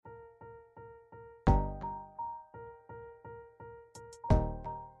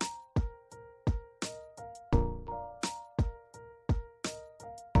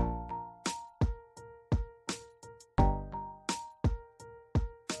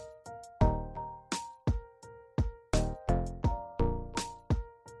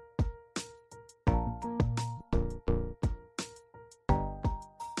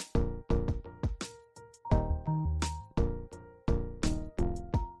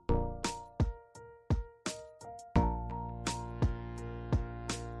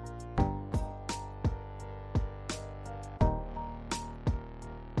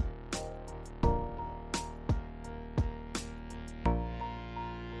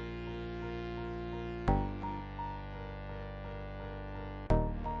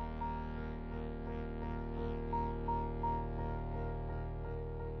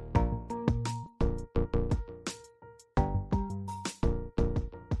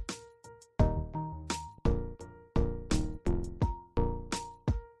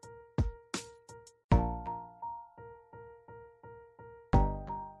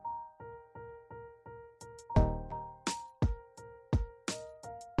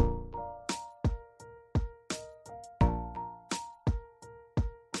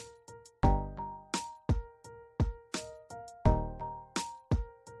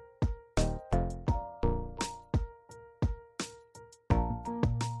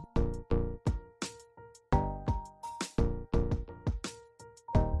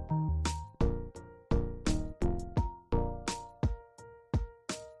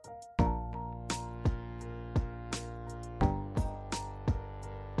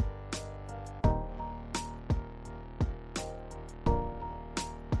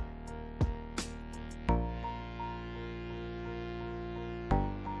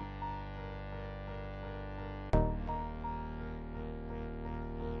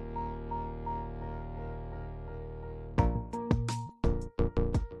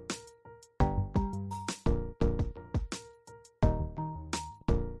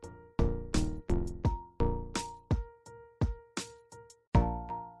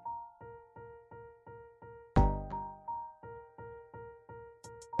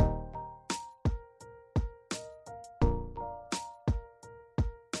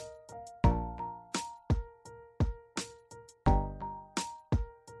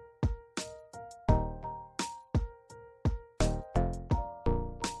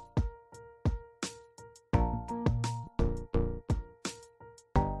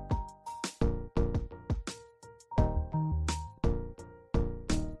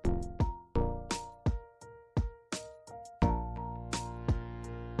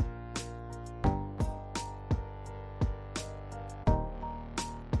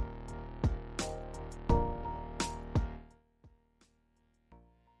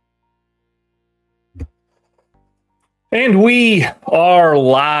And we are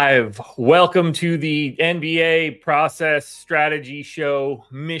live. Welcome to the NBA Process Strategy Show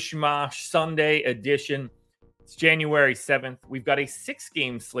Mishmash Sunday edition. It's January 7th. We've got a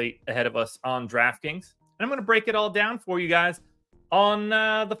 6-game slate ahead of us on DraftKings. And I'm going to break it all down for you guys on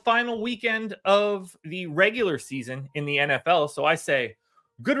the final weekend of the regular season in the NFL. So I say,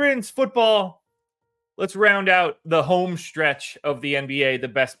 good riddance football. Let's round out the home stretch of the NBA, the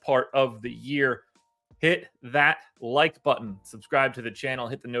best part of the year. Hit that like button, subscribe to the channel,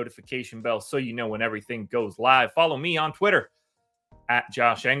 hit the notification bell so you know when everything goes live. Follow me on Twitter at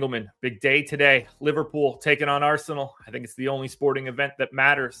Josh Engelman. Big day today. Liverpool taking on Arsenal. I think it's the only sporting event that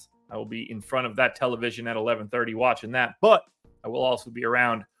matters. I will be in front of that television at 11:30 watching that, but I will also be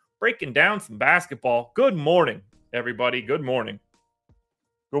around breaking down some basketball. Good morning, everybody. Good morning.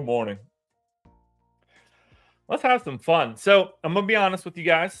 Good morning. Let's have some fun. So I'm going to be honest with you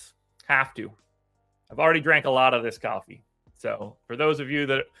guys. Have to. I've already drank a lot of this coffee. So for those of you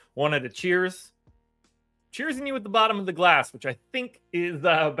that wanted to cheersing you at the bottom of the glass, which I think is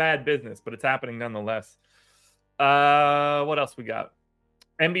bad business, but it's happening nonetheless. What else we got?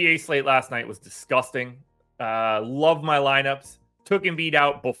 NBA slate last night was disgusting. Love my lineups. Took Embiid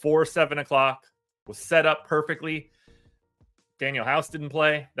out before 7 o'clock. Was set up perfectly. Daniel House didn't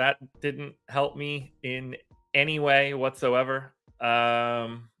play. That didn't help me in any way whatsoever.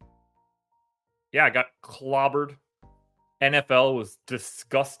 Yeah, I got clobbered. NFL was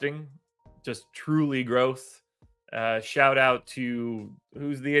disgusting. Just truly gross. Shout out to,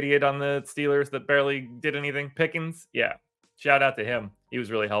 who's the idiot on the Steelers that barely did anything? Pickens? Yeah. Shout out to him. He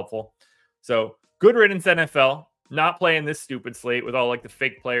was really helpful. So, good riddance NFL. Not playing this stupid slate with all like the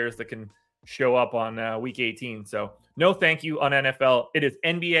fake players that can show up on week 18. So, no thank you on NFL. It is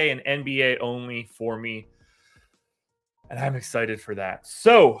NBA and NBA only for me. And I'm excited for that.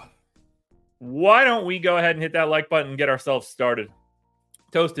 So, why don't we go ahead and hit that like button and get ourselves started?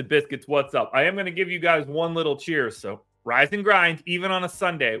 Toasted Biscuits, what's up? I am going to give you guys one little cheers. So rise and grind, even on a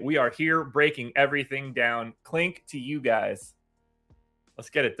Sunday. We are here breaking everything down. Clink to you guys. Let's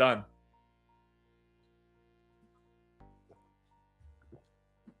get it done.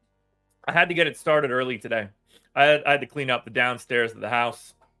 I had to get it started early today. I had to clean up the downstairs of the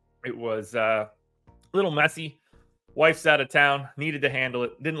house. It was a little messy. Wife's out of town, needed to handle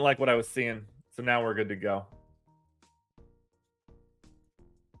it, didn't like what I was seeing, so now we're good to go.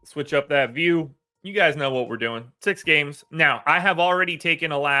 Switch up that view. You guys know what we're doing. 6 games. Now, I have already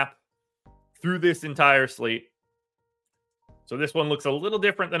taken a lap through this entire slate. So this one looks a little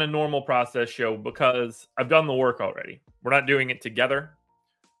different than a normal process show because I've done the work already. We're not doing it together.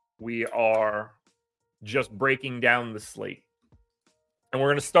 We are just breaking down the slate. And we're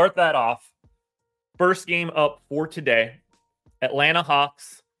going to start that off. First game up for today, Atlanta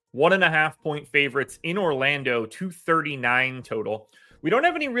Hawks, 1.5 point favorites in Orlando, 239 total. We don't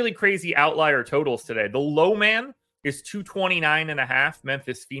have any really crazy outlier totals today. The low man is 229.5,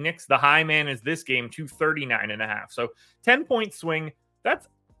 Memphis Phoenix. The high man is this game, 239.5. So 10-point swing. That's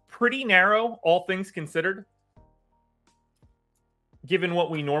pretty narrow, all things considered, given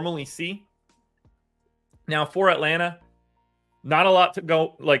what we normally see. Now for Atlanta, not a lot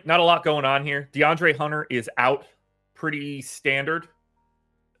going on here. DeAndre Hunter is out, pretty standard.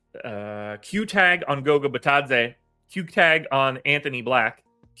 Q tag on Goga Batadze, Q tag on Anthony Black,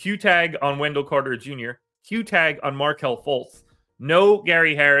 Q tag on Wendell Carter Jr., Q tag on Markelle Fultz. No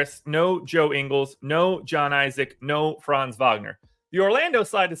Gary Harris, no Joe Ingles, no John Isaac, no Franz Wagner. The Orlando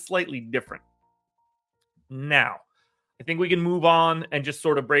side is slightly different. Now, I think we can move on and just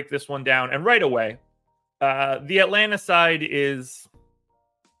sort of break this one down. And right away, the Atlanta side is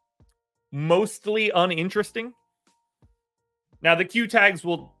mostly uninteresting. Now, the Q tags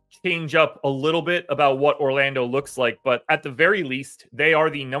will change up a little bit about what Orlando looks like, but at the very least, they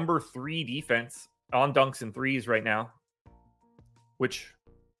are the number 3 defense on dunks and threes right now, which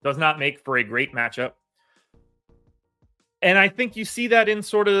does not make for a great matchup. And I think you see that in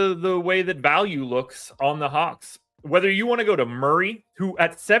sort of the way that value looks on the Hawks. Whether you want to go to Murray, who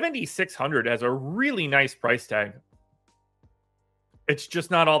at 7,600 has a really nice price tag, it's just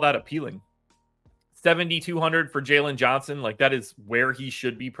not all that appealing. 7,200 for Jalen Johnson, like that is where he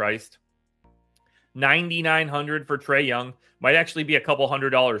should be priced. 9,900 for Trae Young might actually be a couple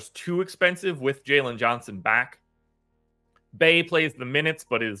 $100 too expensive with Jalen Johnson back. Bay plays the minutes,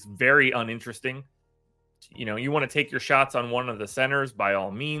 but is very uninteresting. You know, you want to take your shots on one of the centers by all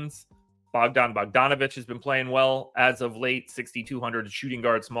means. Bogdanovich has been playing well as of late, 6,200 shooting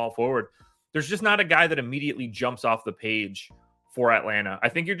guard, small forward. There's just not a guy that immediately jumps off the page for Atlanta. I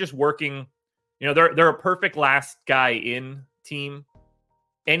think you're just working, you know, they're a perfect last guy in team.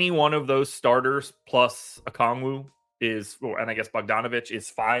 Any one of those starters plus Okongwu and I guess Bogdanovic is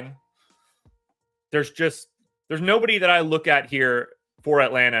fine. There's nobody that I look at here for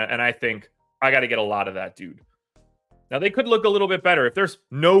Atlanta and I think I got to get a lot of that dude. Now, they could look a little bit better if there's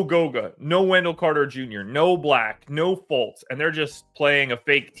no Goga, no Wendell Carter Jr., no Black, no Fultz, and they're just playing a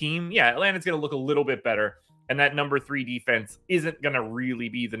fake team. Yeah, Atlanta's going to look a little bit better, and that number 3 defense isn't going to really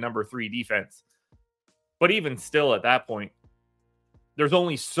be the number 3 defense. But even still, at that point, there's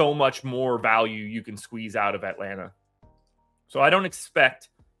only so much more value you can squeeze out of Atlanta. So I don't expect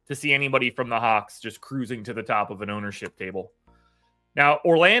to see anybody from the Hawks just cruising to the top of an ownership table. Now,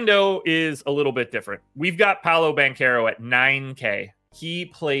 Orlando is a little bit different. We've got Paolo Banchero at 9K. He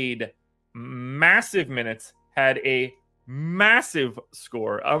played massive minutes, had a massive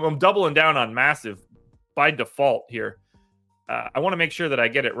score. I'm doubling down on massive by default here. I want to make sure that I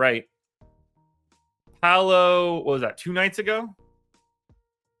get it right. Paolo, what was that, 2 nights ago?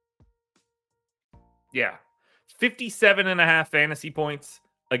 Yeah. 57.5 fantasy points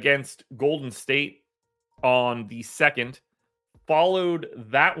against Golden State on the 2nd. Followed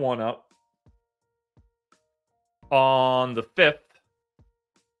that one up on the 5th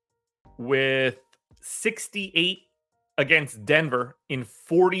with 68 against Denver in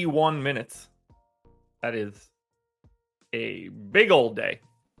 41 minutes. That is a big old day.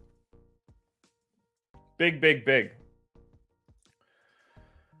 Big.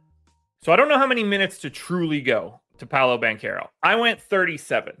 So I don't know how many minutes to truly go to Paolo Banchero. I went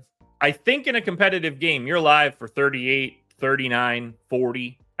 37. I think in a competitive game, you're live for 38, 39,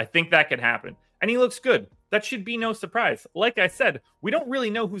 40. I think that could happen. And he looks good. That should be no surprise. Like I said, we don't really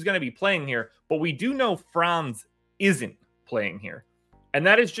know who's going to be playing here, but we do know Franz isn't playing here. And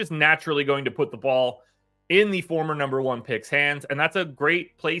that is just naturally going to put the ball in the former number 1 pick's hands. And that's a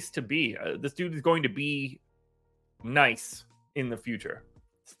great place to be. This dude is going to be nice in the future.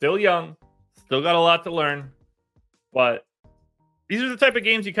 Still young, still got a lot to learn, but these are the type of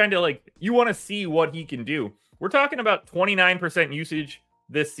games you kind of like, you want to see what he can do. We're talking about 29% usage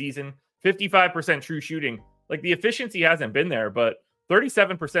this season, 55% true shooting. Like, the efficiency hasn't been there, but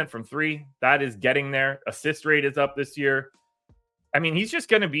 37% from 3, that is getting there. Assist rate is up this year. I mean, he's just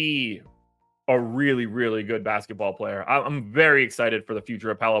going to be a really, really good basketball player. I'm very excited for the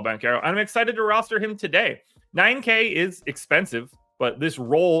future of Paolo Banchero. I'm excited to roster him today. 9K is expensive, but this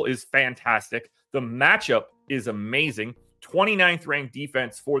role is fantastic. The matchup is amazing. 29th ranked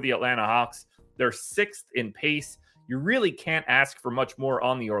defense for the Atlanta Hawks. They're 6th in pace. You really can't ask for much more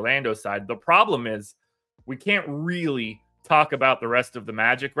on the Orlando side. The problem is we can't really talk about the rest of the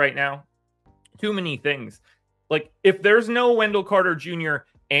Magic right now. Too many things. Like, if there's no Wendell Carter Jr.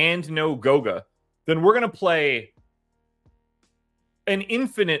 and no Goga, then we're going to play an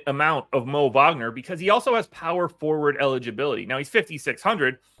infinite amount of Mo Wagner because he also has power forward eligibility. Now, he's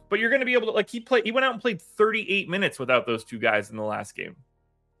 5,600, but you're going to be able to, like, he went out and played 38 minutes without those 2 guys in the last game.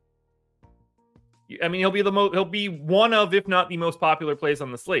 I mean, he'll be one of, if not the most popular plays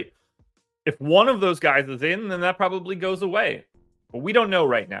on the slate. If one of those guys is in, then that probably goes away. But we don't know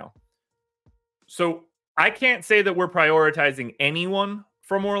right now. So I can't say that we're prioritizing anyone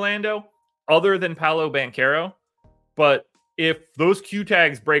from Orlando other than Paolo Banchero. But if those Q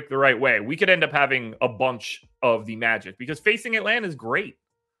tags break the right way, we could end up having a bunch of the Magic because facing Atlanta is great.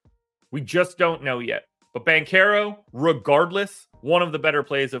 We just don't know yet. But Banchero, regardless, one of the better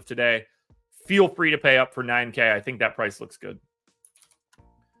plays of today. Feel free to pay up for 9K. I think that price looks good.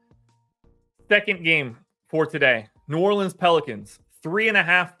 Second game for today. New Orleans Pelicans,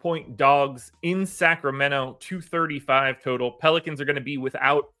 3.5 point dogs in Sacramento, 235 total. Pelicans are going to be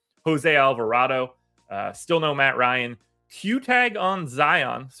without Jose Alvarado. Still no Matt Ryan. Q tag on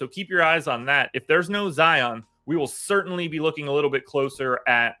Zion. So keep your eyes on that. If there's no Zion, we will certainly be looking a little bit closer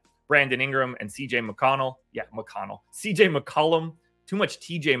at Brandon Ingram and CJ McConnell. Yeah, McConnell. CJ McCollum. Too much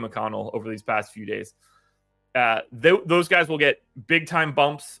TJ McConnell over these past few days. Those guys will get big time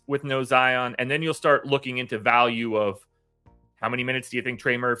bumps with no Zion. And then you'll start looking into value of how many minutes do you think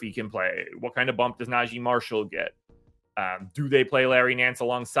Trey Murphy can play? What kind of bump does Najee Marshall get? Do they play Larry Nance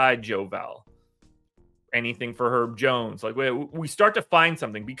alongside Joe Val? Anything for Herb Jones? Like, we start to find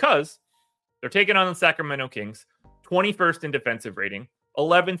something because they're taking on the Sacramento Kings, 21st in defensive rating,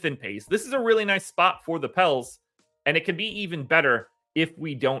 11th in pace. This is a really nice spot for the Pels, and it could be even better if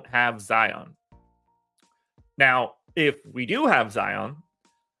we don't have Zion. Now, if we do have Zion,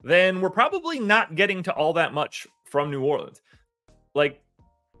 then we're probably not getting to all that much from New Orleans. Like,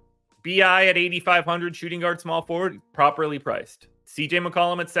 BI at 8,500, shooting guard, small forward, properly priced. CJ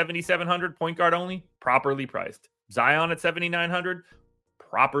McCollum at 7,700, point guard only, properly priced. Zion at 7,900,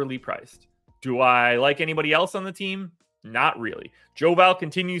 properly priced. Do I like anybody else on the team? Not really. Joe Val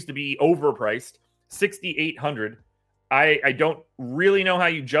continues to be overpriced, 6,800. I don't really know how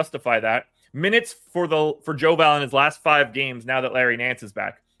you justify that. Minutes for Joe Val in his last 5 games now that Larry Nance is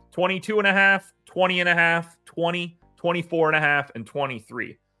back. 22.5, 20.5, 20, 24.5, and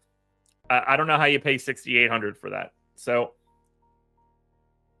 23. I don't know how you pay $6,800 for that. So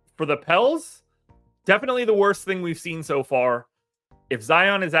for the Pels, definitely the worst thing we've seen so far. If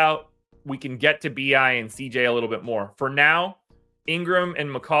Zion is out, we can get to BI and CJ a little bit more. For now, Ingram and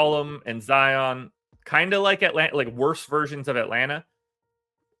McCollum and Zion, kind of like Atlanta, like worse versions of Atlanta,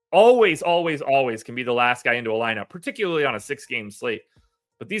 always can be the last guy into a lineup, particularly on a 6-game slate.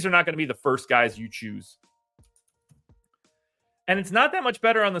 But these are not going to be the first guys you choose. And it's not that much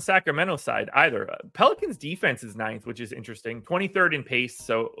better on the Sacramento side either. Pelicans defense is 9th, which is interesting. 23rd in pace,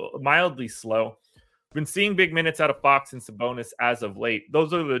 so mildly slow. Been seeing big minutes out of Fox and Sabonis as of late.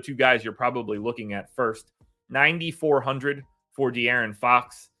 Those are the 2 guys you're probably looking at first. 9,400 for De'Aaron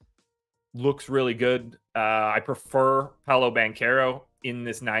Fox. Looks really good. I prefer Paolo Banchero in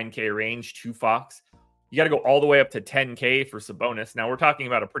this 9K range to Fox. You got to go all the way up to 10K for Sabonis. Now we're talking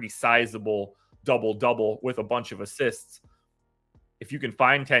about a pretty sizable double-double with a bunch of assists. If you can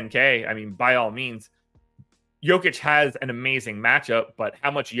find 10K, I mean, by all means. Jokic has an amazing matchup, but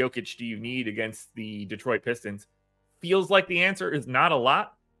how much Jokic do you need against the Detroit Pistons? Feels like the answer is not a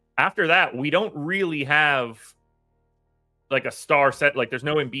lot. After that, we don't really have like a star set. Like there's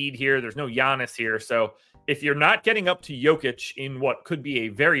no Embiid here. There's no Giannis here. So if you're not getting up to Jokic in what could be a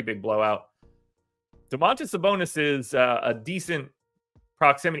very big blowout, Domantas Sabonis is a decent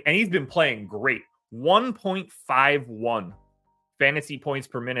proximity, and he's been playing great. 1.51 fantasy points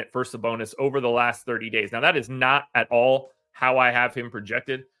per minute for Sabonis over the last 30 days. Now, that is not at all how I have him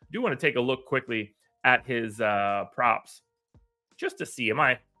projected. I do want to take a look quickly at his props just to see, am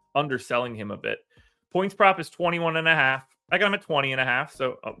I underselling him a bit? Points prop is 21.5. I got him at 20.5.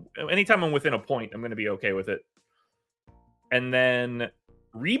 So anytime I'm within a point, I'm going to be okay with it. And then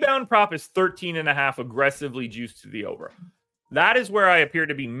rebound prop is 13.5, aggressively juiced to the over. That is where I appear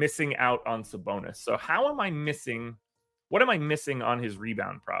to be missing out on Sabonis. So how am I missing? What am I missing on his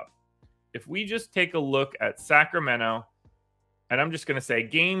rebound prop? If we just take a look at Sacramento, and I'm just going to say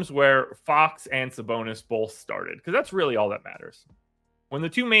games where Fox and Sabonis both started, because that's really all that matters. When the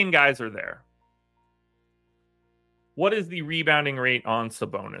 2 main guys are there, what is the rebounding rate on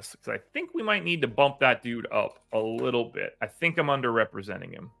Sabonis? Because I think we might need to bump that dude up a little bit. I think I'm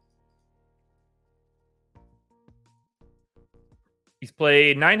underrepresenting him. He's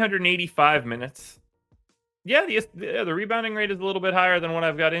played 985 minutes. Yeah, the rebounding rate is a little bit higher than what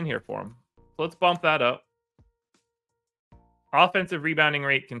I've got in here for him. So let's bump that up. Offensive rebounding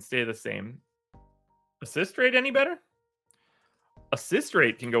rate can stay the same. Assist rate any better? Assist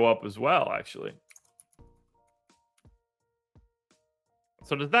rate can go up as well, actually.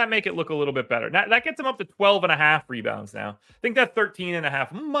 So does that make it look a little bit better? Now, that gets him up to 12.5 rebounds now. I think that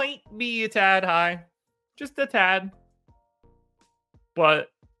 13.5 might be a tad high. Just a tad. But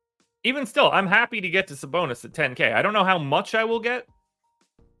even still, I'm happy to get to Sabonis at 10K. I don't know how much I will get.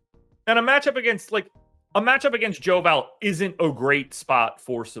 And a matchup against Joe Val isn't a great spot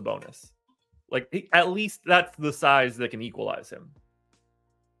for Sabonis. Like, at least that's the size that can equalize him.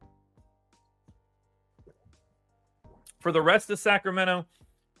 For the rest of Sacramento,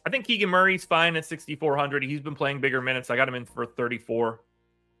 I think Keegan Murray's fine at 6,400. He's been playing bigger minutes. I got him in for 34.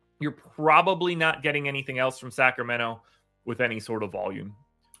 You're probably not getting anything else from Sacramento with any sort of volume.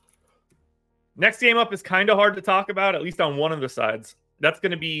 Next game up is kind of hard to talk about, at least on one of the sides. That's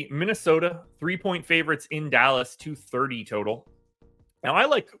going to be Minnesota, 3-point favorites in Dallas, 230 total. Now, I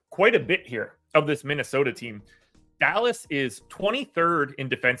like quite a bit here of this Minnesota team. Dallas is 23rd in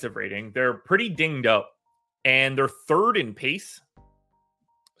defensive rating. They're pretty dinged up, and they're 3rd in pace.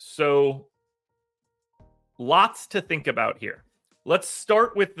 So, lots to think about here. Let's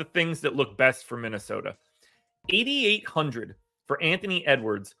start with the things that look best for Minnesota. 8,800 for Anthony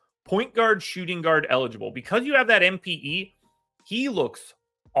Edwards, point guard, shooting guard eligible. Because you have that MPE, he looks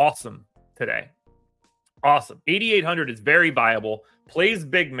awesome today. Awesome. 8,800 is very viable. Plays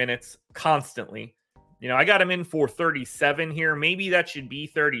big minutes constantly. You know, I got him in for 37 here. Maybe that should be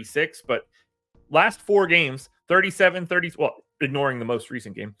 36, but last 4 games, 37, 30, well, ignoring the most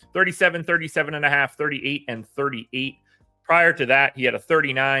recent game, 37, 37.5, 38, and 38. Prior to that, he had a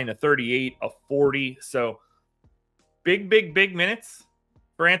 39, a 38, a 40. So big minutes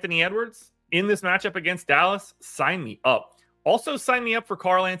for Anthony Edwards in this matchup against Dallas. Sign me up. Also sign me up for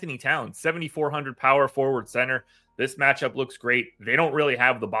Karl Anthony Towns, 7,400 power forward center. This matchup looks great. They don't really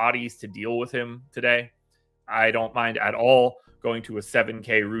have the bodies to deal with him today. I don't mind at all going to a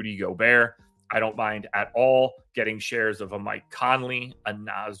 7K Rudy Gobert. I don't mind at all getting shares of a Mike Conley, a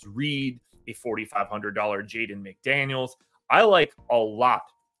Naz Reid, a $4,500 Jaden McDaniels. I like a lot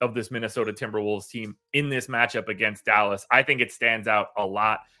of this Minnesota Timberwolves team in this matchup against Dallas. I think it stands out a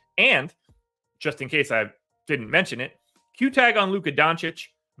lot. And just in case I didn't mention it, Q-tag on Luka Doncic,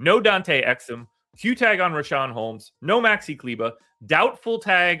 no Dante Exum, Q-tag on Rashawn Holmes, no Maxi Kleba, doubtful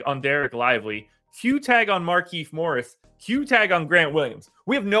tag on Derek Lively, Q-tag on Markieff Morris, Q-tag on Grant Williams.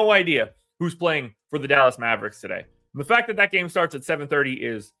 We have no idea who's playing for the Dallas Mavericks today. And the fact that that game starts at 7:30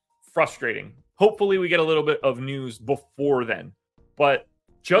 is frustrating. Hopefully we get a little bit of news before then. But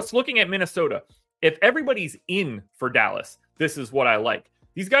just looking at Minnesota, if everybody's in for Dallas, this is what I like.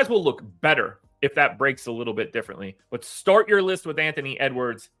 These guys will look better if that breaks a little bit differently. But start your list with Anthony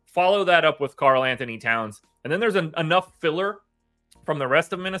Edwards, follow that up with Karl Anthony Towns, and then there's enough filler from the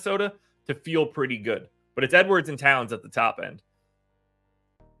rest of Minnesota to feel pretty good. But it's Edwards and Towns at the top end.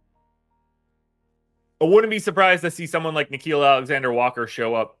 I wouldn't be surprised to see someone like Nickeil Alexander-Walker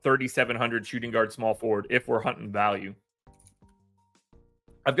show up, 3,700 shooting guard small forward, if we're hunting value.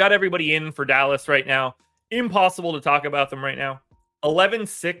 I've got everybody in for Dallas right now. Impossible to talk about them right now.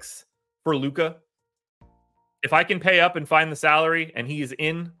 11-6 for Luka. If I can pay up and find the salary and he's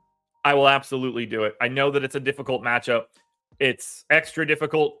in, I will absolutely do it. I know that it's a difficult matchup. It's extra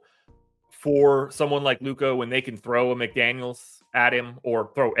difficult for someone like Luka when they can throw a McDaniels at him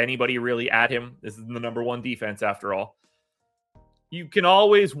or throw anybody really at him. This is the number one defense after all. You can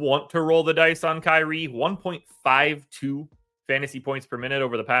always want to roll the dice on Kyrie. 1.52 fantasy points per minute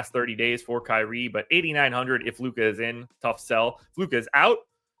over the past 30 days for Kyrie, but 8,900 if Luka is in. Tough sell. If Luka is out,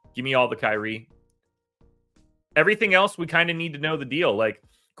 give me all the Kyrie. Everything else, we kind of need to know the deal. Like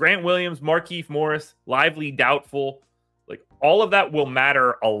Grant Williams, Markieff Morris, Lively, doubtful. Like all of that will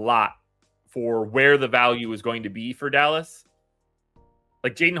matter a lot for where the value is going to be for Dallas.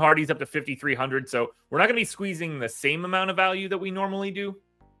 Like Jaden Hardy's up to 5,300, so we're not going to be squeezing the same amount of value that we normally do.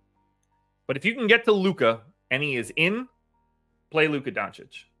 But if you can get to Luka and he is in, play Luka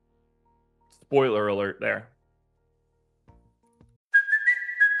Doncic. Spoiler alert there.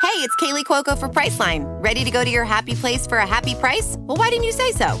 Hey, it's Kaylee Cuoco for Priceline. Ready to go to your happy place for a happy price? Well, why didn't you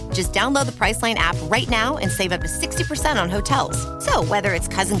say so? Just download the Priceline app right now and save up to 60% on hotels. So whether it's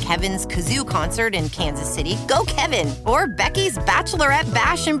Cousin Kevin's Kazoo Concert in Kansas City, go Kevin, or Becky's Bachelorette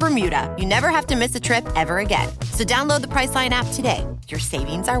Bash in Bermuda, you never have to miss a trip ever again. So download the Priceline app today. Your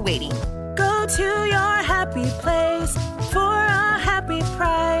savings are waiting. Go to your happy place for a happy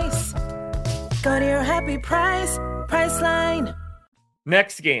price. Go to your happy price, Priceline.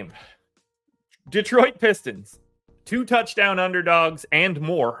 Next game, Detroit Pistons, 2 touchdown underdogs and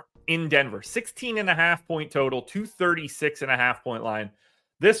more in Denver. 16.5 point total, 236.5 point line.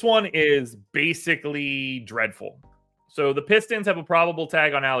 This one is basically dreadful. So the Pistons have a probable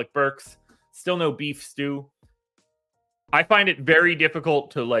tag on Alec Burks. Still no beef stew. I find it very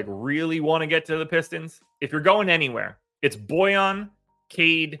difficult to really want to get to the Pistons. If you're going anywhere, it's Bojan,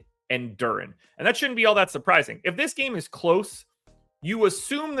 Cade, and Duren. And that shouldn't be all that surprising. If this game is close, you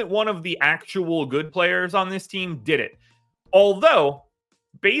assume that one of the actual good players on this team did it. Although,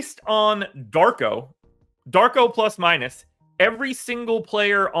 based on Darko plus minus, every single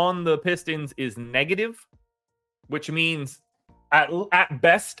player on the Pistons is negative, which means at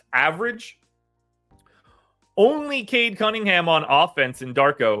best average. Only Cade Cunningham on offense in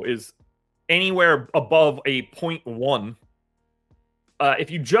Darko is anywhere above a 0.1.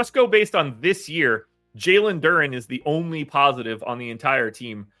 If you just go based on this year, Jalen Duren is the only positive on the entire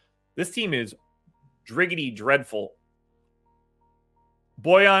team. This team is driggity dreadful.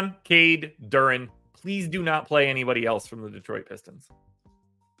 Bojan, Cade, Duren, please do not play anybody else from the Detroit Pistons.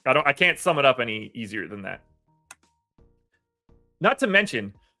 I can't sum it up any easier than that. Not to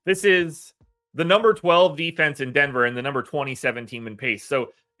mention, this is the number 12 defense in Denver and the number 27 team in pace.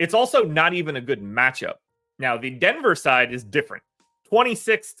 So it's also not even a good matchup. Now, the Denver side is different.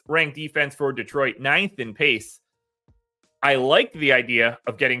 26th ranked defense for Detroit, 9th in pace. I like the idea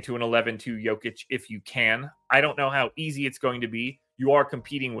of getting to an 11-2 Jokic if you can. I don't know how easy it's going to be. You are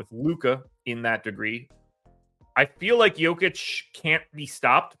competing with Luka in that degree. I feel like Jokic can't be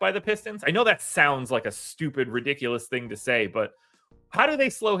stopped by the Pistons. I know that sounds like a stupid, ridiculous thing to say, but how do they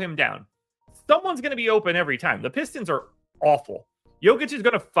slow him down? Someone's going to be open every time. The Pistons are awful. Jokic is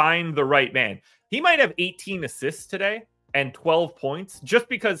going to find the right man. He might have 18 assists today and 12 points just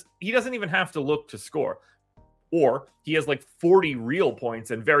because he doesn't even have to look to score. Or he has 40 real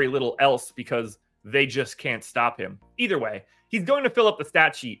points and very little else because they just can't stop him. Either way, he's going to fill up the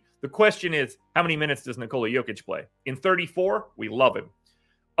stat sheet. The question is, how many minutes does Nikola Jokic play? In 34, we love him.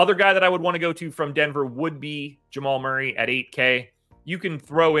 Other guy that I would want to go to from Denver would be Jamal Murray at 8K. You can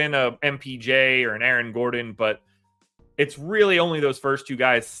throw in a MPJ or an Aaron Gordon, but it's really only those first two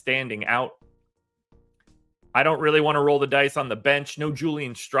guys standing out. I don't really want to roll the dice on the bench. No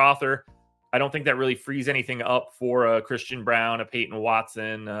Julian Strother. I don't think that really frees anything up for a Christian Brown, a Peyton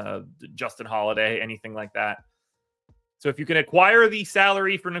Watson, Justin Holiday, anything like that. So if you can acquire the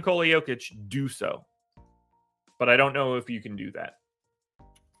salary for Nikola Jokic, do so. But I don't know if you can do that.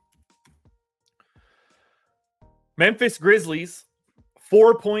 Memphis Grizzlies,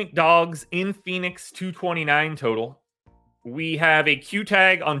 4-point dogs in Phoenix, 229 total. We have a Q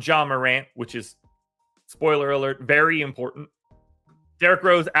tag on Ja Morant, which is, spoiler alert, very important. Derrick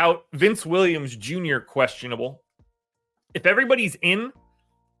Rose out. Vince Williams Jr. questionable. If everybody's in,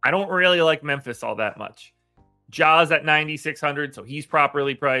 I don't really like Memphis all that much. Ja's at 9,600, so he's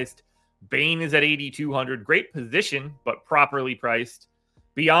properly priced. Bane is at 8,200. Great position, but properly priced.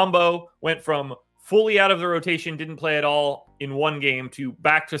 Biyombo went from fully out of the rotation, didn't play at all in one game, to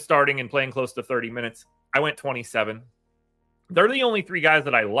back to starting and playing close to 30 minutes. I went 27. They're the only three guys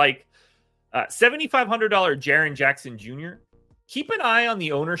that I like. $7,500 Jaren Jackson Jr. Keep an eye on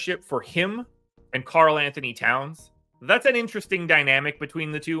the ownership for him and Karl Anthony Towns. That's an interesting dynamic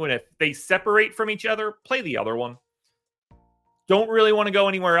between the two, and if they separate from each other, play the other one. Don't really want to go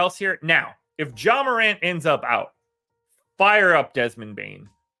anywhere else here. Now, if Ja Morant ends up out, fire up Desmond Bane.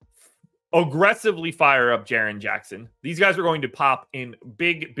 Aggressively fire up Jaren Jackson. These guys are going to pop in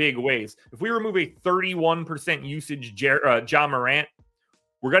big, big ways. If we remove a 31% usage Ja Morant,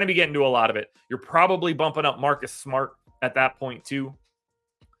 we're going to be getting to a lot of it. You're probably bumping up Marcus Smart at that point too.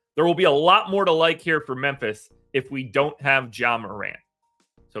 There will be a lot more to like here for Memphis if we don't have Ja Morant.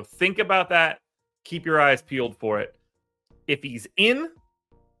 So think about that. Keep your eyes peeled for it. If he's in,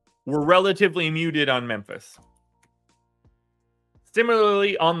 we're relatively muted on Memphis.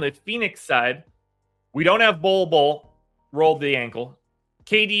 Similarly, on the Phoenix side, we don't have Bol rolled the ankle.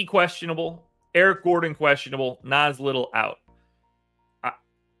 KD questionable. Eric Gordon questionable. Nas Little out.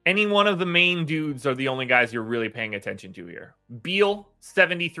 Any one of the main dudes are the only guys you're really paying attention to here. Beal,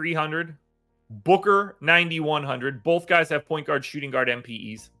 7,300. Booker, 9,100. Both guys have point guard, shooting guard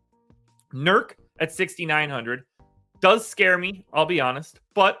MPEs. Nurk at 6,900. Does scare me, I'll be honest.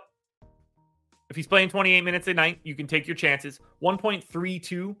 But if he's playing 28 minutes a night, you can take your chances.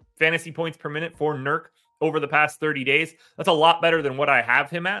 1.32 fantasy points per minute for Nurk over the past 30 days. That's a lot better than what I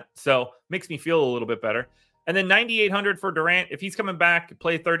have him at. So makes me feel a little bit better. And then 9,800 for Durant. If he's coming back,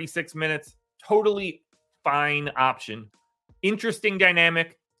 play 36 minutes, totally fine option. Interesting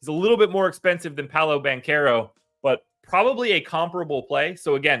dynamic. He's a little bit more expensive than Paolo Banchero, but probably a comparable play.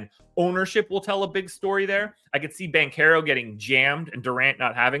 So again, ownership will tell a big story there. I could see Banchero getting jammed and Durant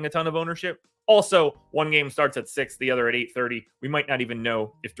not having a ton of ownership. Also, one game starts at 6, the other at 8:30. We might not even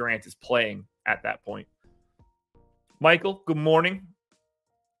know if Durant is playing at that point. Michael, good morning.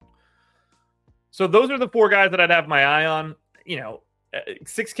 So those are the four guys that I'd have my eye on.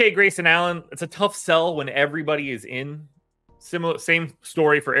 6K Grayson Allen, it's a tough sell when everybody is in. Same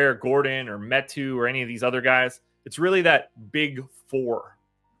story for Eric Gordon or Metu or any of these other guys. It's really that big four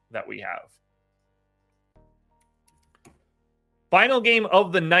that we have. Final game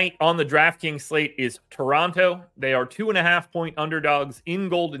of the night on the DraftKings slate is Toronto. They are 2.5-point underdogs in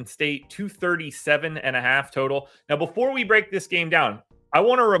Golden State, 237.5 total. Now, before we break this game down, I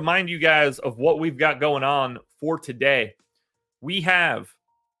want to remind you guys of what we've got going on for today. We have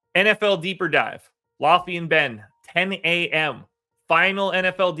NFL Deeper Dive, Laffy and Ben, 10 a.m. Final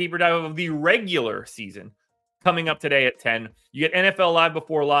NFL Deeper Dive of the regular season coming up today at 10. You get NFL Live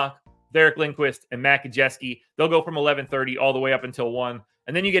Before Lock, Derek Lindquist and Matt Kajeski. They'll go from 11:30 all the way up until 1.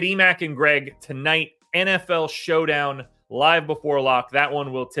 And then you get Emac and Greg tonight, NFL Showdown Live Before Lock. That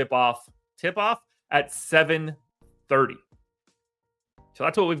one will tip off at 7:30. So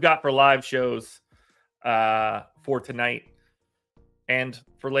that's what we've got for live shows for tonight and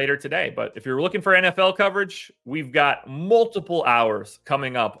for later today. But if you're looking for NFL coverage, we've got multiple hours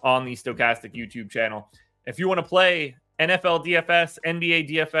coming up on the Stokastic YouTube channel. If you want to play NFL DFS, NBA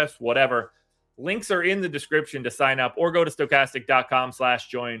DFS, whatever, links are in the description to sign up, or go to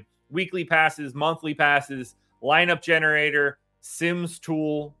stokastic.com/join. Weekly passes, monthly passes, lineup generator, Sims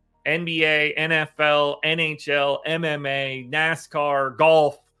tool, NBA, NFL, NHL, MMA, NASCAR,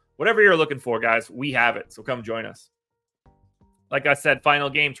 golf, whatever you're looking for, guys, we have it. So come join us. Like I said,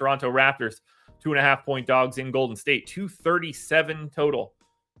 final game, Toronto Raptors, 2.5-point dogs in Golden State, 237 total.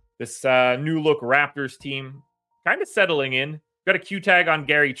 This new look Raptors team kind of settling in. Got a Q tag on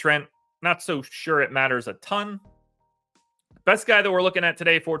Gary Trent. Not so sure it matters a ton. Best guy that we're looking at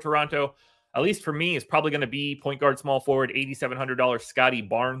today for Toronto, at least for me, is probably going to be point guard, small forward, $8,700 Scotty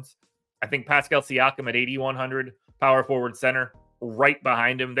Barnes. I think Pascal Siakam at $8,100, power forward center. right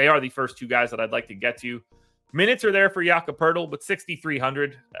behind him. They are the first two guys that I'd like to get to. Minutes are there for Jakob Poeltl, but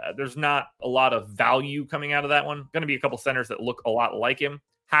 6,300. There's not a lot of value coming out of that one. Going to be a couple centers that look a lot like him.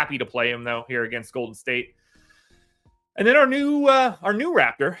 Happy to play him, though, here against Golden State. And then our new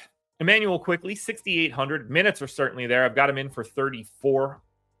Raptor, Emmanuel Quickly, 6,800. Minutes are certainly there. I've got him in for 34.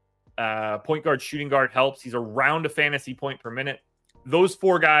 Point guard, shooting guard helps. He's around a fantasy point per minute. Those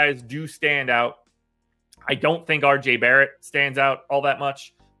four guys do stand out. I don't think RJ Barrett stands out all that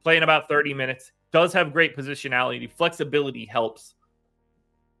much. Playing about 30 minutes. Does have great positionality. Flexibility helps.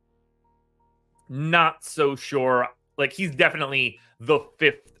 Not so sure. Like, he's definitely the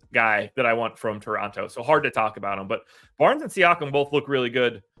fifth guy that I want from Toronto. So hard to talk about him. But Barnes and Siakam both look really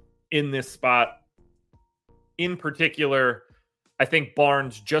good in this spot. In particular, I think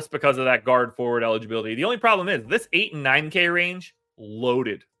Barnes, just because of that guard forward eligibility. The only problem is this 8 and 9K range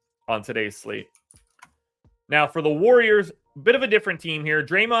loaded on today's slate. Now, for the Warriors, a bit of a different team here.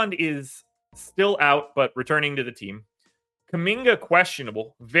 Draymond is still out, but returning to the team. Kuminga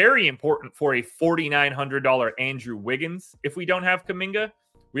questionable. Very important for a $4,900 Andrew Wiggins if we don't have Kuminga.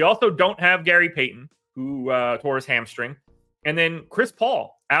 We also don't have Gary Payton, who tore his hamstring. And then Chris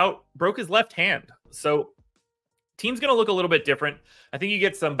Paul out, broke his left hand. So team's going to look a little bit different. I think you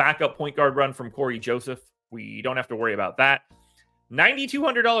get some backup point guard run from Corey Joseph. We don't have to worry about that.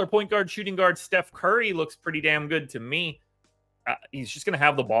 $9,200 point guard, shooting guard Steph Curry looks pretty damn good to me. He's just going to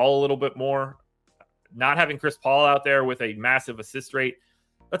have the ball a little bit more. Not having Chris Paul out there with a massive assist rate,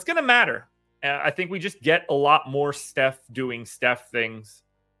 that's going to matter. I think we just get a lot more Steph doing Steph things.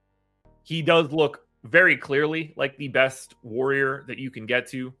 He does look very clearly like the best Warrior that you can get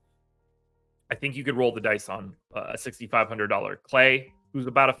to. I think you could roll the dice on a $6,500 Clay, who's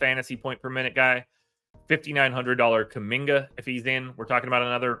about a fantasy point per minute guy. $5,900 Kuminga, if he's in. We're talking about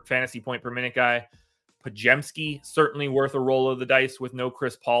another fantasy point per minute guy. Podziemski, certainly worth a roll of the dice with no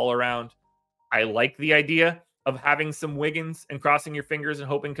Chris Paul around. I like the idea of having some Wiggins and crossing your fingers and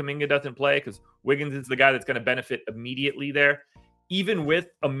hoping Kuminga doesn't play, because Wiggins is the guy that's going to benefit immediately there. Even with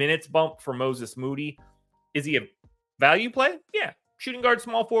a minutes bump for Moses Moody, is he a value play? Yeah. Shooting guard,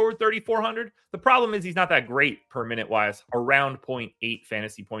 small forward, 3,400. The problem is he's not that great per minute wise, around 0.8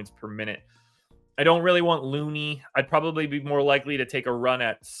 fantasy points per minute. I don't really want Looney. I'd probably be more likely to take a run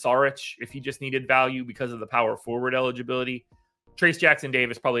at Saric if he just needed value because of the power forward eligibility. Trace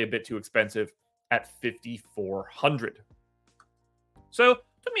Jackson-Davis probably a bit too expensive at 5,400. So it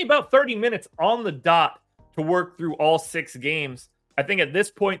took me about 30 minutes on the dot to work through all 6 games. I think at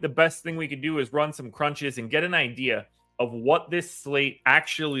this point, the best thing we could do is run some crunches and get an idea of what this slate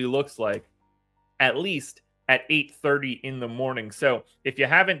actually looks like, at least at 8:30 in the morning. So if you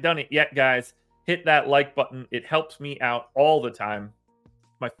haven't done it yet, guys, hit that like button. It helps me out all the time.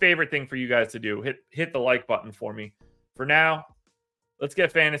 My favorite thing for you guys to do, hit the like button for me. For now, let's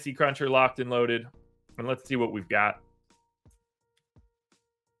get Fantasy Cruncher locked and loaded, and let's see what we've got.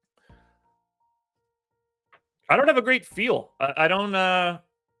 I don't have a great feel. I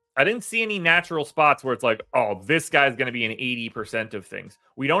didn't see any natural spots where it's like, oh, this guy's going to be in 80% of things.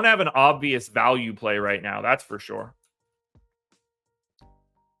 We don't have an obvious value play right now. That's for sure.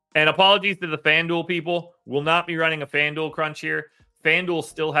 And apologies to the FanDuel people. We'll not be running a FanDuel crunch here. FanDuel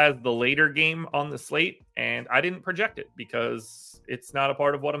still has the later game on the slate, and I didn't project it because it's not a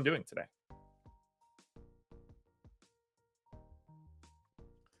part of what I'm doing today.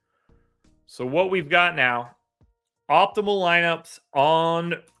 So what we've got now, optimal lineups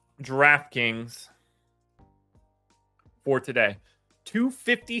on DraftKings for today.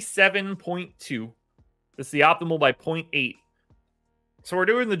 257.2. This is the optimal by 0.8. So we're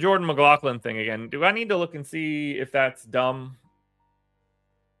doing the Jordan McLaughlin thing again. Do I need to look and see if that's dumb?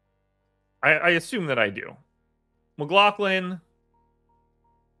 I assume that I do. McLaughlin.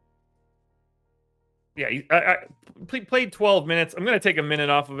 Yeah, I played 12 minutes. I'm going to take a minute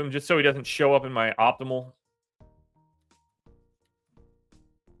off of him just so he doesn't show up in my optimal.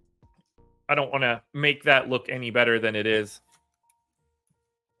 I don't want to make that look any better than it is.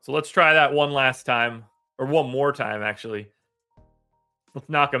 So let's try that one last time. Or one more time, actually. Let's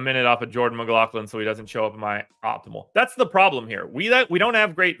knock a minute off of Jordan McLaughlin so he doesn't show up in my optimal. That's the problem here. We don't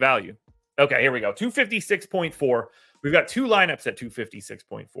have great value. Okay, here we go. 256.4. We've got 2 lineups at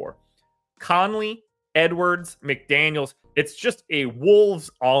 256.4. Conley, Edwards, McDaniels. It's just a Wolves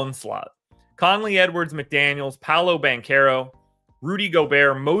onslaught. Conley, Edwards, McDaniels, Paolo Banchero, Rudy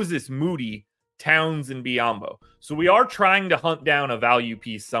Gobert, Moses Moody, Towns, and Biyombo. So we are trying to hunt down a value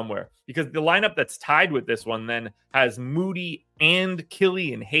piece somewhere, because the lineup that's tied with this one then has Moody and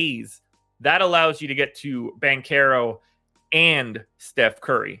Killian Hayes. That allows you to get to Banchero and Steph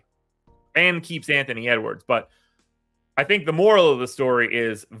Curry and keeps Anthony Edwards. But I think the moral of the story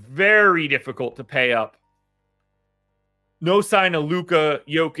is very difficult to pay up. No sign of Luka,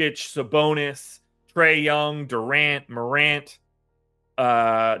 Jokic, Sabonis, Trae Young, Durant, Morant,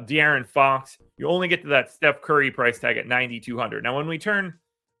 De'Aaron Fox. You only get to that Steph Curry price tag at 9,200. Now, when we turn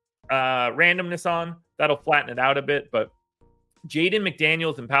randomness on, that'll flatten it out a bit. But Jaden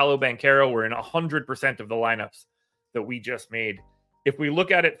McDaniels and Paolo Banchero were in 100% of the lineups that we just made. If we look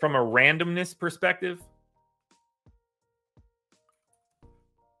at it from a randomness perspective,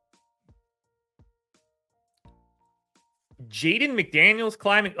 Jaden McDaniels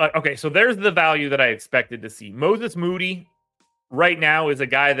climbing. Okay, so there's the value that I expected to see. Moses Moody right now is a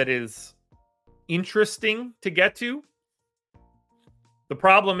guy that is interesting to get to. The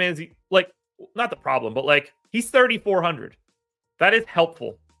problem is, not the problem, but he's 3,400. That is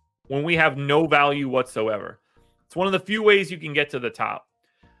helpful when we have no value whatsoever. It's one of the few ways you can get to the top.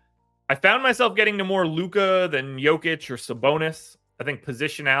 I found myself getting to more Luka than Jokic or Sabonis. I think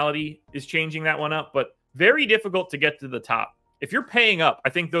positionality is changing that one up, but very difficult to get to the top. If you're paying up, I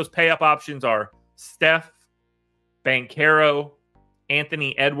think those pay up options are Steph, Banchero,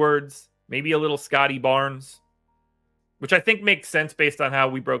 Anthony Edwards, maybe a little Scotty Barnes, which I think makes sense based on how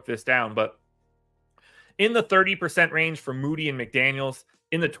we broke this down. But in the 30% range for Moody and McDaniels,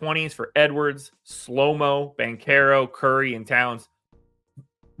 in the 20s for Edwards, Slow-Mo, Banchero, Curry, and Towns.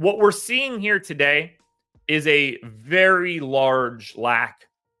 What we're seeing here today is a very large lack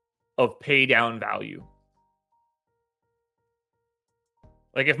of pay down value.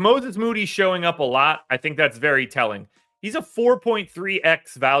 If Moses Moody's showing up a lot, I think that's very telling. He's a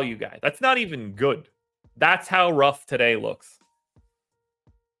 4.3x value guy. That's not even good. That's how rough today looks.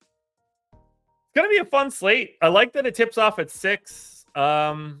 It's going to be a fun slate. I like that it tips off at 6.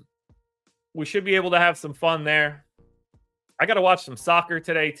 We should be able to have some fun there. I got to watch some soccer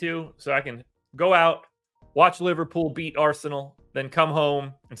today too, so I can go out, watch Liverpool beat Arsenal, then come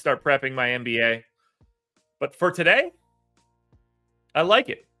home and start prepping my NBA. But for today, I like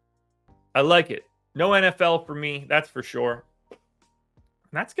it. I like it. No NFL for me, that's for sure. And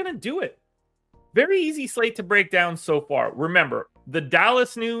that's going to do it. Very easy slate to break down so far. Remember, the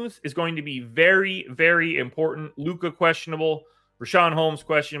Dallas news is going to be very, very important. Luka questionable. Rashawn Holmes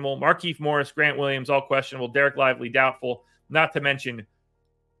questionable. Markieff Morris, Grant Williams, all questionable. Derek Lively, doubtful. Not to mention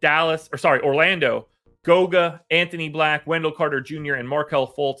Orlando. Goga, Anthony Black, Wendell Carter Jr., and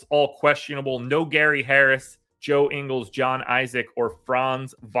Markelle Fultz, all questionable. No Gary Harris, Joe Ingles, John Isaac, or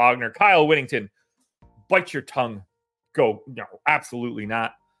Franz Wagner. Kyle Whittington, bite your tongue. Go. No, absolutely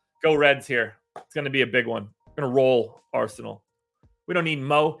not. Go Reds here. It's going to be a big one. Going to roll Arsenal. We don't need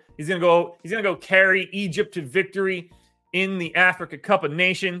Mo. He's going to go carry Egypt to victory in the Africa Cup of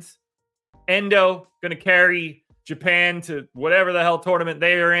Nations. Endo going to carry Japan to whatever the hell tournament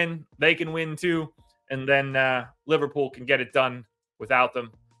they are in. They can win too. And then Liverpool can get it done without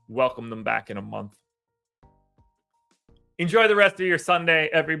them. Welcome them back in a month. Enjoy the rest of your Sunday,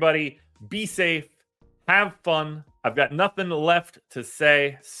 everybody. Be safe. Have fun. I've got nothing left to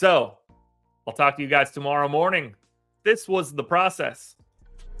say. So I'll talk to you guys tomorrow morning. This was The Process.